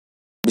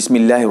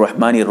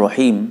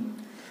बिस्मिल्लाहिर्रहमानिर्रहीम।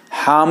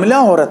 हामला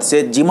औरत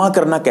से जिमा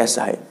करना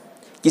कैसा है?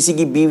 किसी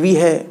की बीवी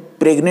है,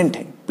 प्रेग्नेंट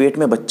है, पेट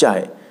में बच्चा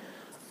है,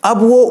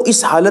 अब वो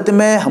इस हालत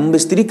में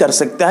हमबिस्तरी कर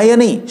सकता है या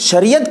नहीं?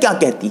 शरीयत क्या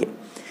कहती है,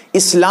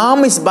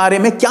 इस्लाम इस बारे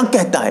में क्या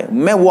कहता है,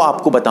 मैं वो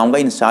आपको बताऊंगा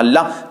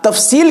इंशाअल्लाह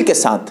तफसील के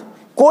साथ।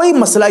 कोई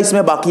मसला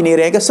इसमें बाकी नहीं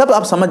रहेगा, सब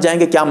आप समझ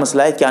जाएंगे क्या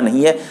मसला है क्या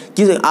नहीं है,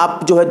 कि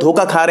आप जो है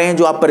धोखा खा रहे हैं,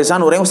 जो आप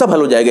परेशान हो रहे हैं, वो सब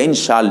हल हो जाएगा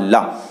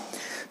इंशाअल्लाह।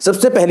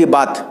 सबसे पहली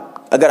बात,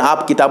 अगर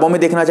आप किताबों में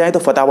देखना चाहें तो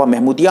फतावा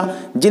महमूदिया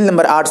जिल्द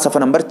नंबर 8 सफ़ा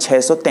नंबर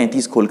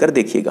 633 खोलकर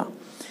देखिएगा।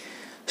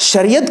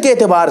 शरीयत के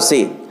एतबार से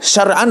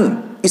शरअन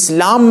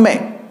इस्लाम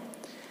में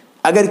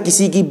अगर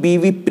किसी की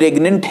बीवी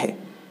प्रेग्नेंट है,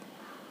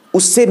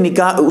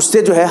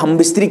 उससे जो है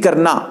हमबिस्तरी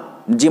करना,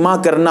 जिमा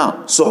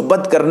करना,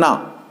 सोहबत करना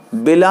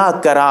बिला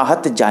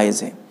कराहत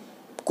जायज़ है,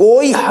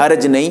 कोई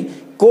हर्ज नहीं,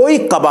 कोई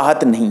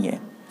कबाहत नहीं है।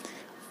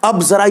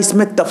 अब ज़रा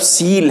इसमें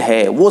तफसील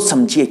है, वो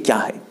समझिए क्या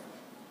है।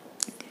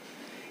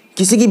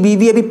 किसी की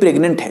बीवी अभी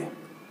प्रेग्नेंट है,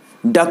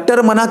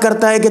 डॉक्टर मना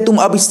करता है कि तुम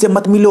अब इससे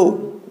मत मिलो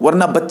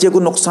वरना बच्चे को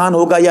नुकसान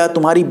होगा, या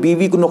तुम्हारी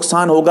बीवी को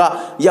नुकसान होगा,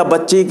 या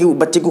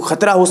बच्चे को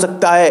खतरा हो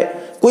सकता है,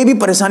 कोई भी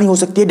परेशानी हो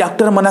सकती है,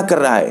 डॉक्टर मना कर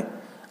रहा है।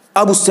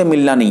 अब उससे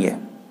मिलना नहीं है,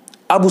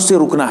 अब उससे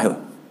रुकना है,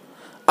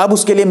 अब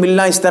उसके लिए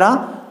मिलना इस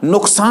तरह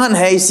नुकसान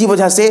है, इसी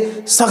वजह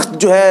से सख्त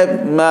जो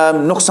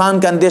है नुकसान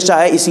का अंदेशा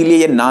है, इसीलिए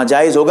ये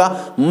नाजायज़ होगा,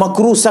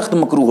 मकरूह, सख्त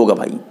मकरूह होगा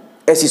भाई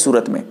ऐसी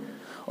सूरत में।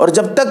 और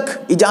जब तक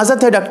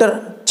इजाज़त है, डॉक्टर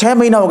 6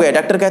 महीना हो गया,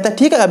 डॉक्टर कहता है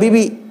ठीक है अभी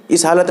भी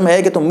इस हालत में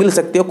है कि तुम मिल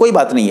सकते हो, कोई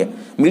बात नहीं है,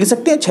 मिल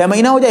सकते हैं, 6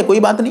 महीना हो जाए कोई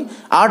बात नहीं,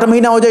 8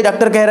 महीना हो जाए,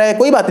 डॉक्टर कह रहा है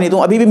कोई बात नहीं,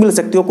 तुम अभी भी मिल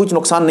सकते हो, कुछ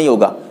नुकसान नहीं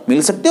होगा,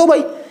 मिल सकते हो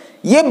भाई।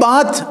 ये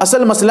बात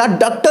असल मसला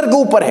डॉक्टर के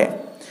ऊपर है।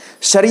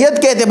 शरीयत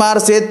के एतबार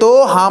से तो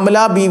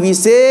हामला बीवी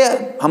से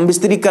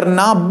हमबिस्तरी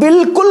करना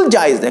बिल्कुल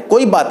जायज़ है,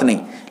 कोई बात नहीं,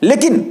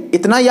 लेकिन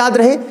इतना याद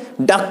रहे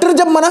डॉक्टर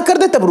जब मना कर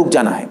दे तब रुक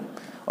जाना है,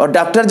 और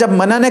डॉक्टर जब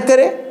मना न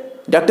करे,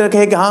 डॉक्टर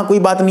कहे कि हाँ कोई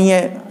बात नहीं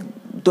है,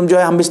 तुम जो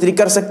है हमबिस्तरी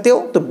कर सकते हो,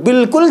 तो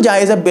बिल्कुल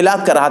जायज़ है, बिला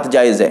कराहत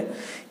जायज़ है।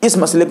 इस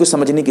मसले को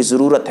समझने की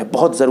ज़रूरत है,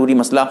 बहुत ज़रूरी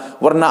मसला,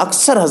 वरना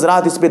अक्सर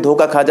हजरात इस पे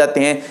धोखा खा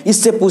जाते हैं,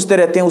 इससे पूछते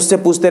रहते हैं, उससे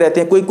पूछते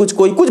रहते हैं, कोई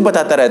कुछ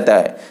बताता रहता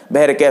है।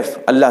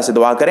 बहरकैफ अल्लाह से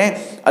दुआ करें,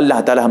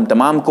 अल्लाह ताला हम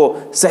तमाम को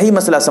सही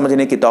मसला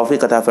समझने की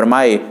तौफीक अता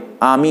फरमाए,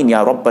 आमीन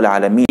या रब्बल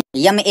आलमीन।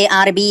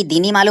 MARB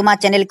दीनी मालूमात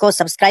चैनल को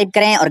सब्सक्राइब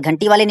करें और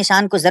घंटी वाले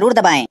निशान को जरूर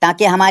दबाएं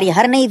ताकि हमारी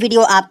हर नई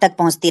वीडियो आप तक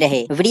पहुंचती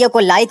रहे। वीडियो को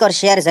लाइक और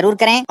शेयर जरूर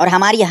करें, और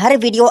हमारी हर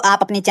वीडियो आप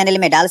अपने चैनल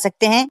में डाल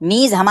सकते हैं।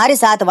 नीज हमारे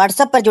साथ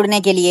व्हाट्सएप पर जुड़ने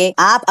के लिए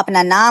आप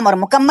अपना नाम और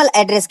मुकम्मल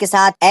एड्रेस के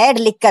साथ ऐड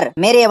लिखकर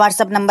मेरे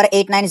व्हाट्सएप नंबर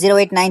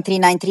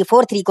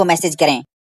 8908939343 को मैसेज करें।